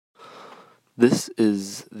This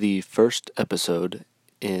is the first episode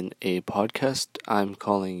in a podcast I'm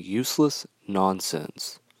calling Useless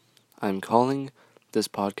Nonsense. I'm calling this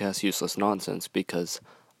podcast Useless Nonsense because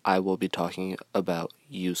I will be talking about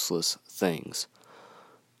useless things.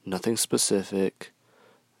 Nothing specific,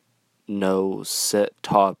 no set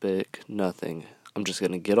topic, nothing. I'm just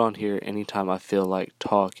going to get on here anytime I feel like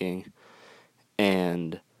talking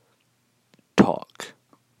and talk.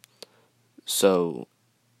 So,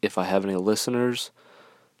 if I have any listeners,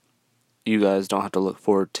 you guys don't have to look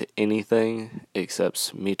forward to anything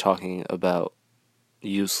except me talking about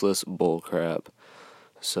useless bullcrap.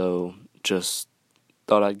 So, just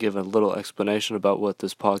thought I'd give a little explanation about what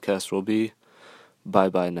this podcast will be.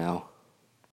 Bye-bye now.